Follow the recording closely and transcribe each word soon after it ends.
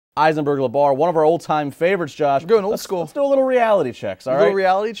Eisenberg LeBar, one of our old-time favorites, Josh. We're going old school. Let's do a little reality checks, all right? A little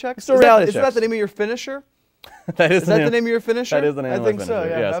reality checks? Is that the name of your finisher? Is that the name of your finisher? That is the name of my finisher. I think so,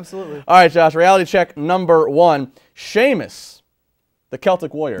 yeah, yes. absolutely. All right, Josh, reality check number 1. Sheamus, the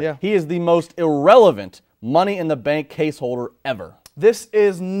Celtic Warrior. Yeah. He is the most irrelevant Money in the Bank case holder ever. This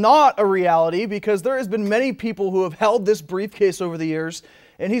is not a reality because there has been many people who have held this briefcase over the years,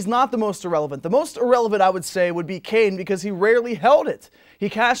 and he's not the most irrelevant. The most irrelevant, I would say, would be Kane because he rarely held it. He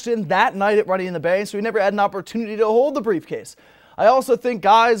cashed in that night at Money in the Bank, so he never had an opportunity to hold the briefcase. I also think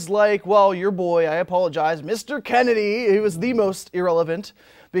guys like, well, your boy, I apologize, Mr. Kennedy, he was the most irrelevant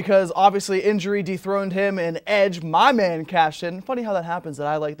because obviously injury dethroned him and Edge, my man, cashed in. Funny how that happens that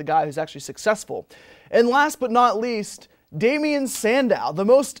I like the guy who's actually successful. And last but not least, Damien Sandow. The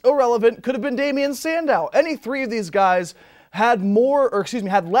most irrelevant could have been Damien Sandow. Any three of these guys had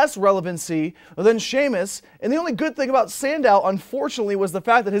less relevancy than Sheamus. And the only good thing about Sandow, unfortunately, was the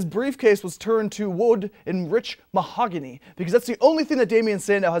fact that his briefcase was turned to wood and rich mahogany. Because that's the only thing that Damien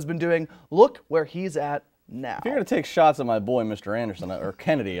Sandow has been doing. Look where he's at now. If you're going to take shots at my boy, Mr. Anderson, or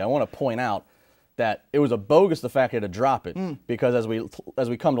Kennedy, I want to point out that it was a bogus the fact he had to drop it because as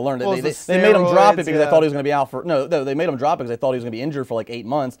we come to learn, they made him drop it because they thought he was going to be out for they made him drop it because they thought he was going to be injured for like 8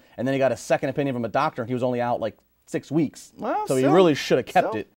 months, and then he got a second opinion from a doctor and he was only out like 6 weeks. Well, so he really should have kept it.